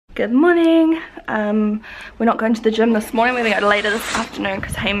Good morning. We're not going to the gym this morning. We're going to go later this afternoon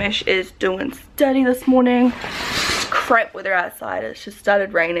because Hamish is doing study this morning. It's crap weather outside. It's just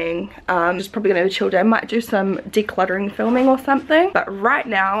started raining. Just probably going to have a chill day. Might do some decluttering filming or something. But right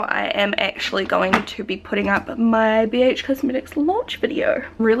now I am actually going to be putting up my BH Cosmetics launch video.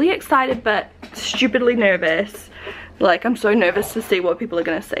 Really excited but stupidly nervous. Like, I'm so nervous to see what people are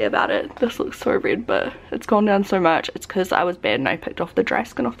going to say about it. This looks so red, but it's gone down so much. It's because I was bad and I picked off the dry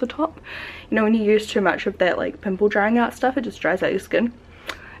skin off the top. You know, when you use too much of that, like, pimple drying out stuff, it just dries out your skin.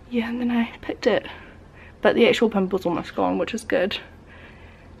 Yeah, and then I picked it. But the actual pimple's almost gone, which is good.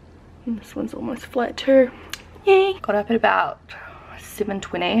 And this one's almost flat too. Yay! Got up at about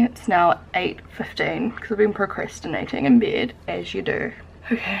 7:20. It's now 8:15 because I've been procrastinating in bed, as you do.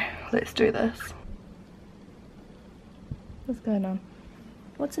 Okay, let's do this. What's going on?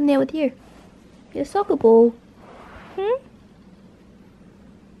 What's in there with you? Your soccer ball?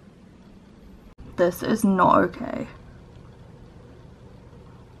 This is not okay.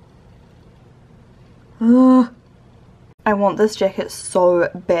 Ugh. I want this jacket so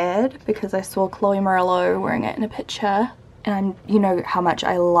bad because I saw Chloe Morello wearing it in a picture, and you know how much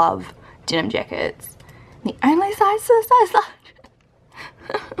I love denim jackets. The only size is size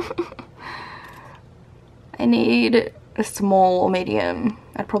large. I need a small or medium.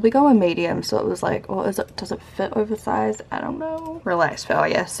 I'd probably go a medium, so it was like, or is it, does it fit oversized? I don't know. Relaxed fit,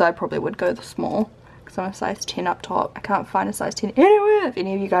 yeah, so I probably would go the small because I'm a size 10 up top. I can't find a size 10 anywhere. If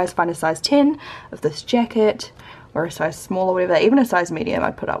any of you guys find a size 10 of this jacket or a size small or whatever, even a size medium,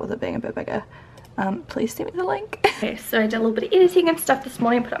 I'd put up with it being a bit bigger. Please send me the link. Okay, so I did a little bit of editing and stuff this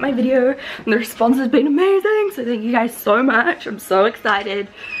morning, put up my video, and the response has been amazing, so thank you guys so much. I'm so excited.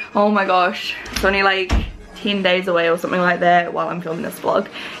 Oh my gosh, it's only like 10 days away or something like that while I'm filming this vlog.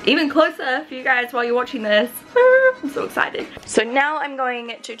 Even closer for you guys while you're watching this. I'm so excited. So now I'm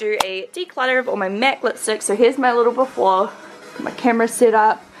going to do a declutter of all my MAC lipsticks. So here's my little before. My camera set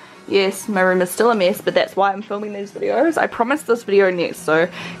up. Yes, my room is still a mess, but that's why I'm filming these videos. I promised this video next, so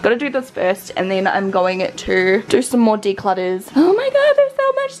gotta do this first, and then I'm going to do some more declutters. Oh my god, there's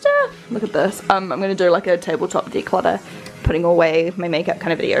so much stuff. Look at this. I'm gonna do like a tabletop declutter, putting away my makeup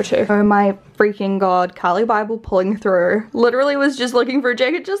kind of video too. Oh my freaking god, Carly Bible pulling through. Literally was just looking for a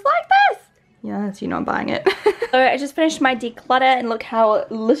jacket just like this. Yes, you're not buying it. So I just finished my declutter and look how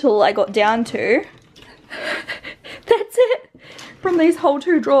little I got down to. That's it. From these whole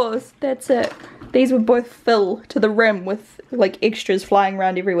two drawers, that's it. These were both full to the rim with like extras flying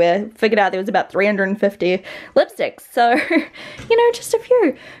around everywhere. Figured out there was about 350 lipsticks, so you know, just a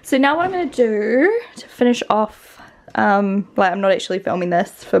few. So now what I'm gonna do to finish off, like, I'm not actually filming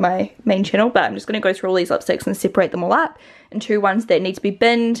this for my main channel, but I'm just gonna go through all these lipsticks and separate them all up into ones that need to be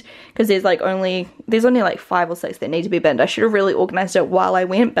binned, because there's only like 5 or 6 that need to be binned. I should have really organized it while I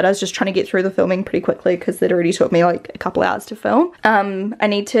went, but I was just trying to get through the filming pretty quickly because it already took me like a couple hours to film. I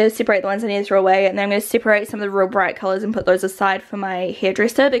need to separate the ones I need to throw away, and then I'm going to separate some of the real bright colors and put those aside for my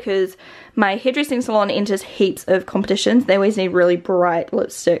hairdresser, because my hairdressing salon enters heaps of competitions. They always need really bright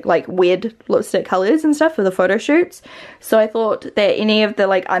lipstick, like weird lipstick colors and stuff for the photo shoots. So I thought that any of the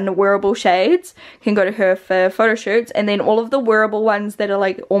like unwearable shades can go to her for photo shoots, and then all of the wearable ones that are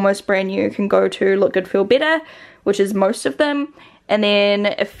like almost brand new can go to Look Good Feel Better, which is most of them. And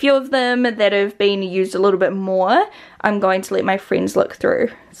then a few of them that have been used a little bit more, I'm going to let my friends look through.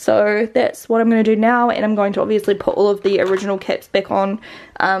 So that's what I'm going to do now, and I'm going to obviously put all of the original caps back on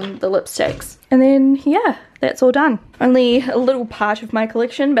the lipsticks. And then, yeah, that's all done. Only a little part of my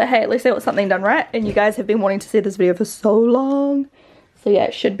collection, but hey, at least I got something done right, and you guys have been wanting to see this video for so long. So yeah,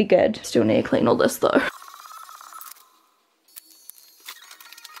 it should be good. Still need to clean all this though.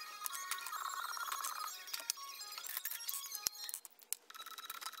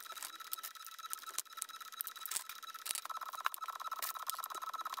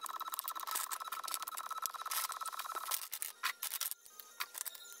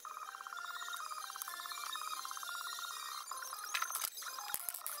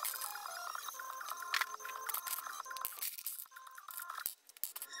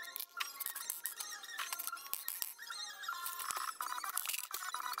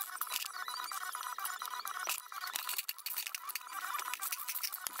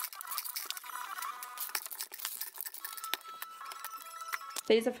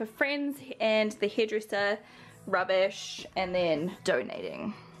 These are for friends and the hairdresser, rubbish, and then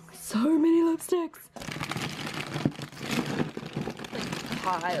donating. So many lipsticks.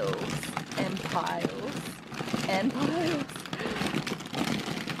 Piles and piles and piles.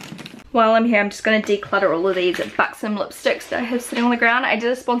 While I'm here, I'm just going to declutter all of these Buxom lipsticks that I have sitting on the ground. I did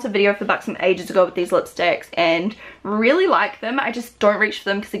a sponsored video for Buxom ages ago with these lipsticks and really like them. I just don't reach for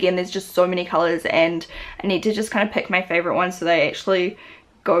them because, again, there's just so many colours and I need to just kind of pick my favourite ones so they actually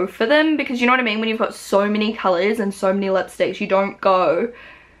go for them, because you know what I mean, when you've got so many colours and so many lipsticks, you don't go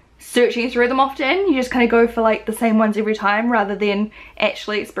searching through them often. You just kind of go for like the same ones every time rather than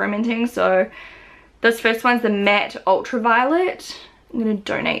actually experimenting. So this first one's the Matte Ultraviolet. I'm going to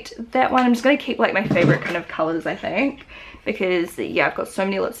donate that one. I'm just going to keep like my favorite kind of colors, I think, because yeah, I've got so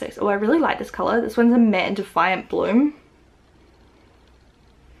many lipsticks. Oh, I really like this color. This one's a Matte and Defiant Bloom.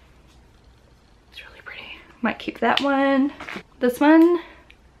 It's really pretty. Might keep that one. This one,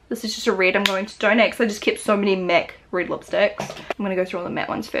 this is just a red I'm going to donate because I just kept so many MAC red lipsticks. I'm going to go through all the matte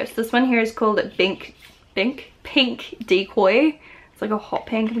ones first. This one here is called Pink Decoy. It's like a hot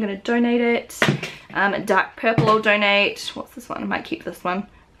pink. I'm going to donate it. Dark purple I'll donate. What's this one? I might keep this one.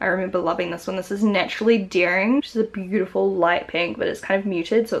 I remember loving this one. This is Naturally Daring, which is a beautiful light pink, but it's kind of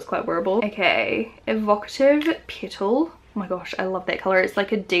muted, so it's quite wearable. Okay, Evocative Petal. Oh my gosh, I love that color. It's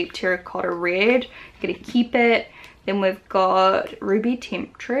like a deep terracotta red. I'm gonna keep it. Then we've got Ruby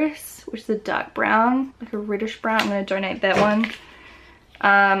Temptress, which is a dark brown, like a reddish brown. I'm gonna donate that one.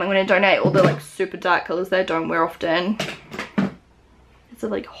 I'm gonna donate all the like super dark colors that I don't wear often. It's a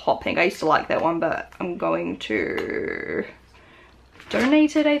like hot pink. I used to like that one, but I'm going to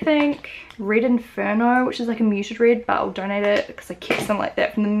donate it, I think. Red Inferno, which is like a muted red, but I'll donate it because I kept some like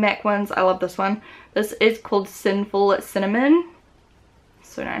that from the MAC ones. I love this one. This is called Sinful Cinnamon.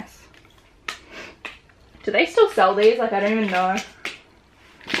 So nice. Do they still sell these? Like, I don't even know.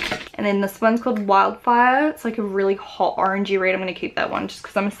 And then this one's called Wildfire. It's like a really hot orangey red. I'm going to keep that one just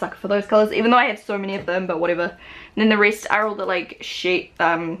because I'm a sucker for those colors, even though I have so many of them, but whatever. And then the rest are all the like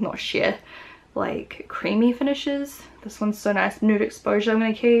not sheer, like creamy finishes. This one's so nice. Nude Exposure I'm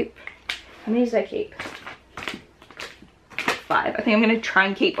going to keep. How many did I keep? 5. I think I'm going to try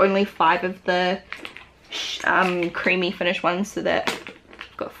and keep only 5 of the creamy finish ones, so that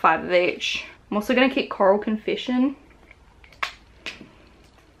I've got 5 of each. I'm also going to keep Coral Confession.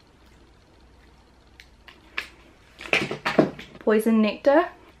 Poison Nectar,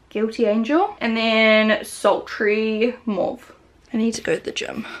 Guilty Angel, and then Sultry Mauve. I need to go to the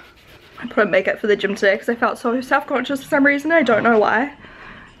gym. I put on makeup for the gym today because I felt so self-conscious for some reason. I don't know why.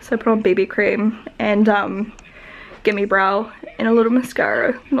 So I put on BB cream and Gimme Brow and a little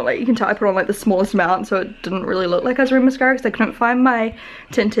mascara. Not like you can tell, I put on like the smallest amount, so it didn't really look like I was wearing mascara because I couldn't find my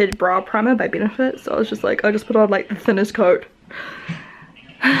tinted brow primer by Benefit. So I was just like, I just put on like the thinnest coat.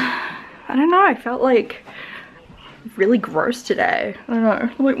 I don't know, I felt like really gross today. I don't know,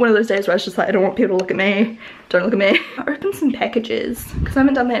 like one of those days where I was just like, I don't want people to look at me, don't look at me. I opened some packages because I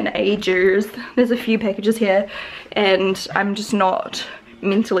haven't done that in ages. There's a few packages here and I'm just not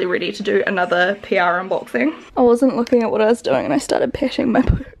mentally ready to do another PR unboxing. I wasn't looking at what I was doing and I started patting my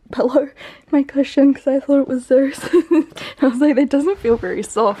pillow, my cushion, because I thought it was Zeus. I was like, that doesn't feel very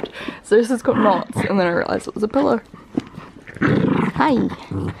soft. Zeus has got knots, and then I realized it was a pillow. Hi.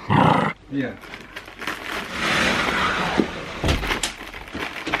 Yeah.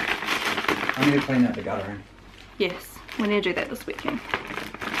 I need to clean out the guttering. Yes, we need to do that this weekend.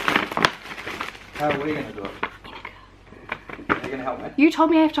 How are we going to do it? Are you going to help me? You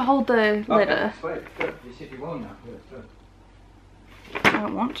told me I have to hold the ladder. Sweet, good. You said you will now. Good, good. I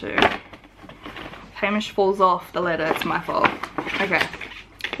don't want to. If Hamish falls off the ladder, it's my fault. Okay,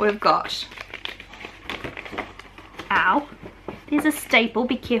 we've got... Ow. There's a staple,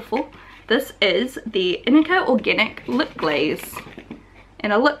 be careful. This is the Inika Organic Lip Glaze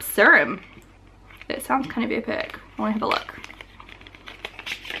and a lip serum. That sounds kind of epic. I want to have a look.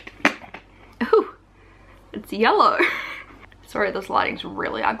 Ooh, it's yellow. Sorry, this lighting's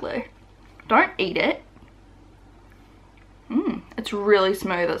really ugly. Don't eat it. It's really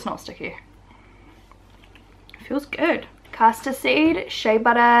smooth, it's not sticky. It feels good. Castor seed, shea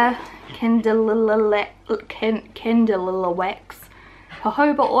butter, candelilla wax,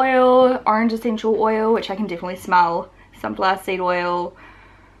 jojoba oil, orange essential oil, which I can definitely smell, sunflower seed oil,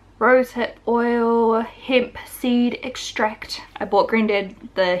 rosehip oil, hemp seed extract. I bought Granddad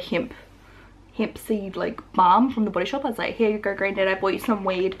the hemp seed like balm from the Body Shop. I was like, here you go Granddad, I bought you some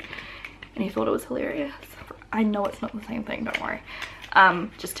weed, and he thought it was hilarious. I know it's not the same thing, don't worry.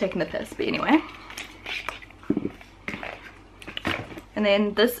 Just taking the piss, but anyway. And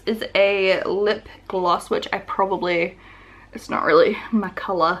then this is a lip gloss, which I probably, it's not really my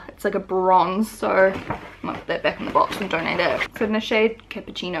color. It's like a bronze, so I'm gonna put that back in the box and donate it. It's in the shade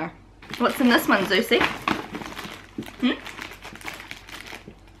Cappuccino. What's in this one, Zeusy?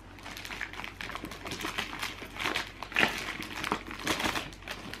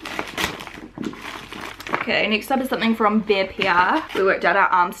 Okay, next up is something from Bare PR. We worked out our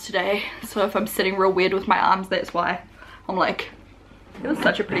arms today, so if I'm sitting real weird with my arms, that's why. I'm like, it was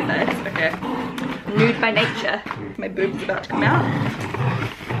such a pretty face. Okay. Nude by Nature. My boob's about to come out.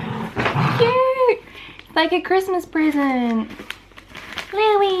 Cute! It's like a Christmas present.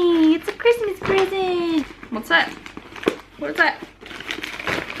 Louie, it's a Christmas present. What's that? What is that?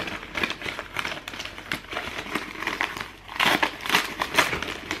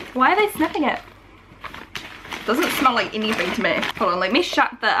 Why are they sniffing it? Doesn't smell like anything to me. Hold on, let me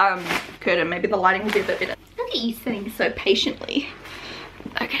shut the curtain. Maybe the lighting will be a bit better. Look at you sitting so patiently.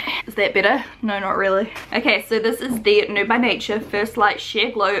 Okay, is that better? No, not really. Okay, so this is the Nude by Nature First Light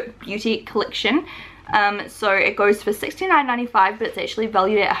Sheer Glow Beauty Collection. So it goes for $69.95, but it's actually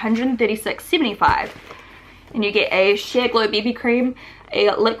valued at $136.75. And you get a Sheer Glow BB cream,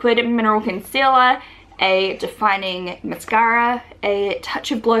 a liquid mineral concealer, a defining mascara, a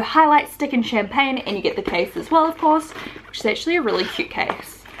touch of glow highlight stick and champagne, and you get the case as well, of course, which is actually a really cute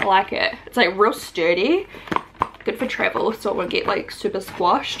case. I like it. It's like real sturdy, good for travel, so it won't get like super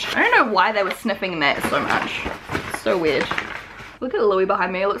squashed. I don't know why they were sniffing that so much. It's so weird. Look at Louis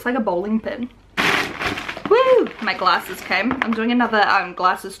behind me. It looks like a bowling pin. Woo! My glasses came. I'm doing another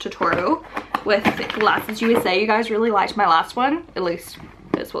glasses tutorial with Glasses USA. You guys really liked my last one, at least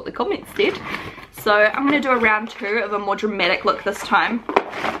that's what the comments said. So I'm going to do a round 2 of a more dramatic look this time.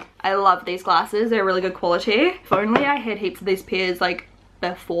 I love these glasses. They're really good quality. If only I had heaps of these pairs like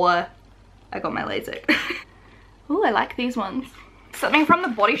before I got my LASIK. Oh, I like these ones. Something from the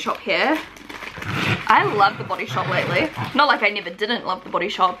Body Shop here. I love the Body Shop lately. Not like I never didn't love the Body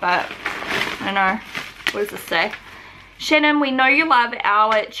Shop, but I don't know. What does this say? Shannon, we know you love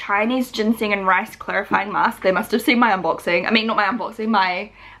our Chinese ginseng and rice clarifying mask. They must have seen my unboxing. I mean, not my unboxing,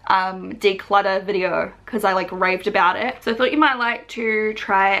 my declutter video, because I like raved about it. So I thought you might like to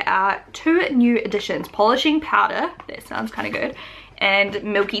try out 2 new additions. Polishing powder, that sounds kind of good, and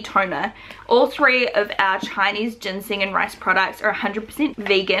milky toner. All 3 of our Chinese ginseng and rice products are 100%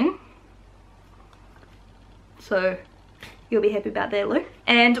 vegan. So you'll be happy about that, Lou.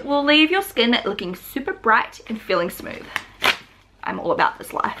 And will leave your skin looking super bright and feeling smooth. I'm all about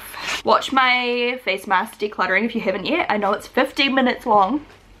this life. Watch my face mask decluttering if you haven't yet. I know it's 15 minutes long.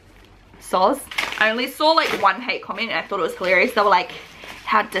 Soz. I only saw like 1 hate comment and I thought it was hilarious. They were like,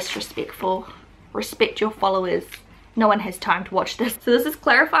 how disrespectful. Respect your followers. No one has time to watch this. So this is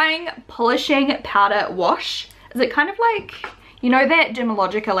clarifying polishing powder wash. Is it kind of like, you know that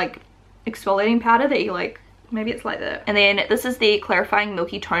Dermalogica like exfoliating powder that you like, maybe it's like that. And then this is the clarifying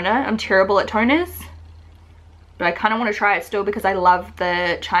milky toner. I'm terrible at toners, but I kind of want to try it still because I love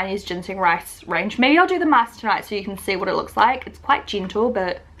the Chinese ginseng rice range. Maybe I'll do the mask tonight so you can see what it looks like. It's quite gentle,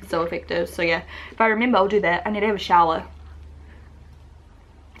 but so effective. So yeah, if I remember, I'll do that. I need to have a shower.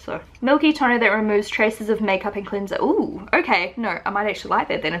 So, milky toner that removes traces of makeup and cleanser. Ooh, okay. No, I might actually like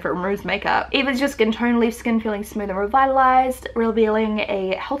that then if it removes makeup. Evens your skin tone, leaves skin feeling smooth and revitalized, revealing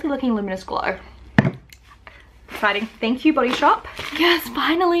a healthy looking luminous glow. Exciting. Thank you, Body Shop. Yes,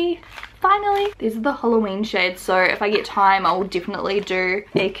 finally. Finally. These are the Halloween shades, so if I get time, I will definitely do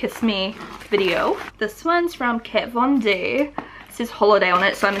a Kiss Me video. This one's from Kat Von D. It says holiday on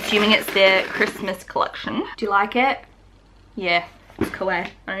it, so I'm assuming it's their Christmas collection. Do you like it? Yeah. It's cool, eh?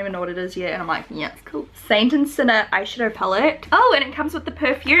 I don't even know what it is yet, and I'm like, yeah, it's cool. Saint and Sinner eyeshadow palette. Oh, and it comes with the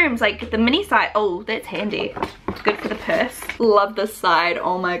perfumes, like the mini side. Oh, that's handy. It's good for the purse. Love this side.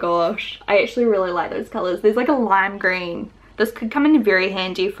 Oh my gosh. I actually really like those colors. There's like a lime green. This could come in very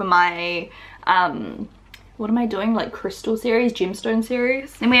handy for my, what am I doing? Like crystal series, gemstone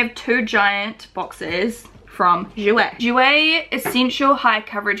series. Then we have 2 giant boxes from Jouer. Jouer Essential High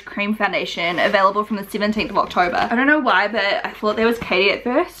Coverage Cream Foundation, available from the 17th of October. I don't know why, but I thought that was Katie at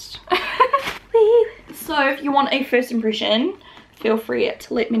first. So if you want a first impression, feel free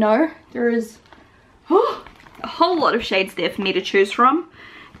to let me know. There is a whole lot of shades there for me to choose from.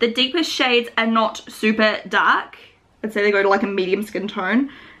 The deepest shades are not super dark. I'd say they go to like a medium skin tone.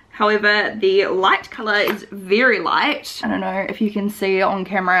 However, the light color is very light. I don't know if you can see on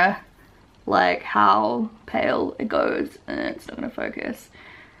camera like how pale it goes. It's not gonna focus.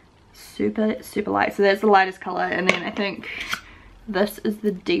 Super light. So that's the lightest color, and then I think this is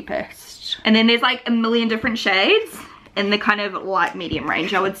the deepest. And then there's like a million different shades in the kind of light medium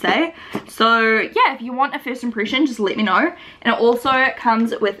range, I would say. So yeah, if you want a first impression, just let me know. And it also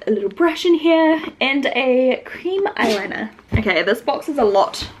comes with a little brush in here and a cream eyeliner. Okay, this box is a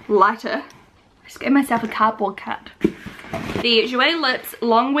lot lighter. I just gave myself a cardboard cut. The Jouer Lips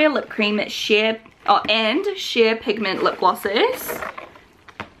Long Wear Lip Cream and Sheer Pigment Lip Glosses.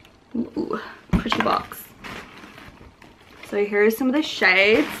 Ooh, pretty box. So here are some of the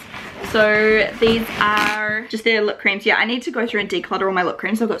shades. So these are just their lip creams. Yeah, I need to go through and declutter all my lip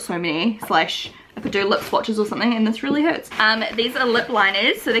creams. I've got so many, slash I could do lip swatches or something, and this really hurts. These are lip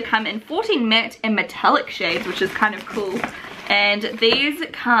liners, so they come in 14 matte and metallic shades, which is kind of cool. And these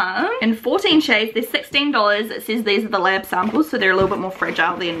come in 14 shades. They're $16. It says these are the lab samples, so they're a little bit more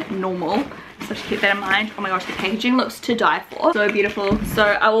fragile than normal. So just keep that in mind. Oh my gosh, the packaging looks to die for. So beautiful. So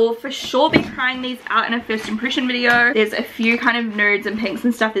I will for sure be trying these out in a first impression video. There's a few kind of nudes and pinks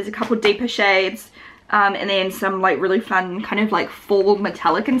and stuff. There's a couple deeper shades. And then some like really fun kind of like fall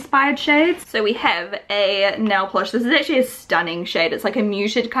metallic inspired shades. So we have a nail polish. This is actually a stunning shade. It's like a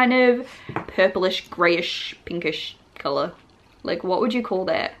muted kind of purplish, grayish, pinkish color. Like what would you call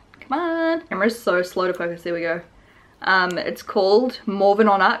that? Come on. Camera's so slow to focus. There we go. It's called Mauve and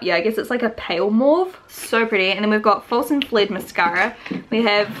On Up. Yeah, I guess it's like a pale mauve. So pretty. And then we've got False and Flared mascara. We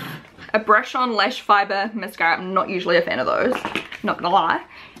have a brush on lash fiber mascara. I'm not usually a fan of those, not gonna lie.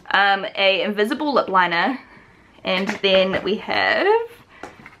 A invisible lip liner, and then we have,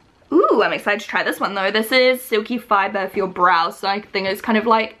 ooh, I'm excited to try this one though. This is Silky Fiber for your brows, so I think it's kind of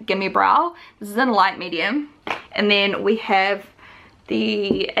like Gimme Brow. This is in light medium. And then we have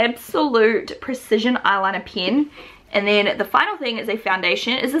the Absolute Precision Eyeliner Pen. And then the final thing is a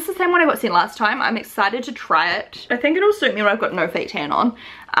foundation. Is this the same one I got sent last time? I'm excited to try it. I think it'll suit me when I've got no fake tan on.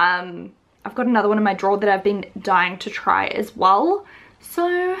 I've got another one in my drawer that I've been dying to try as well.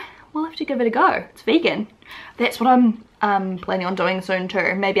 So we'll have to give it a go. It's vegan. That's what I'm planning on doing soon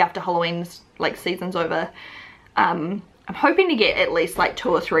too. Maybe after Halloween's like season's over. I'm hoping to get at least like 2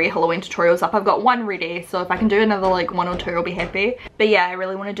 or 3 Halloween tutorials up. I've got one ready, so if I can do another like 1 or 2 I'll be happy. But yeah, I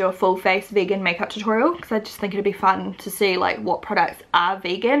really want to do a full face vegan makeup tutorial because I just think it'd be fun to see like what products are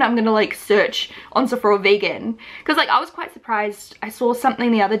vegan. I'm gonna like search on Sephora vegan because like I was quite surprised. I saw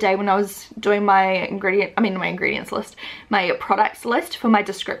something the other day when I was doing my my products list for my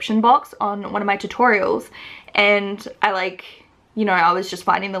description box on one of my tutorials, and I like, you know, I was just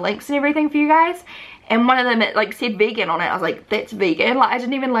finding the links and everything for you guys, and one of them it like said vegan on it. I was like, that's vegan. Like I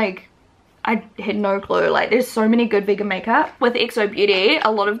didn't even like, I had no clue. Like there's so many good vegan makeup. With XO Beauty,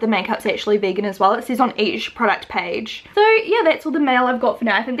 a lot of the makeup's actually vegan as well. It says on each product page. So yeah, that's all the mail I've got for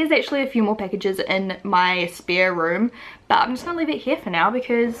now. I think there's actually a few more packages in my spare room, but I'm just gonna leave it here for now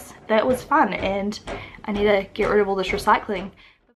because that was fun and I need to get rid of all this recycling.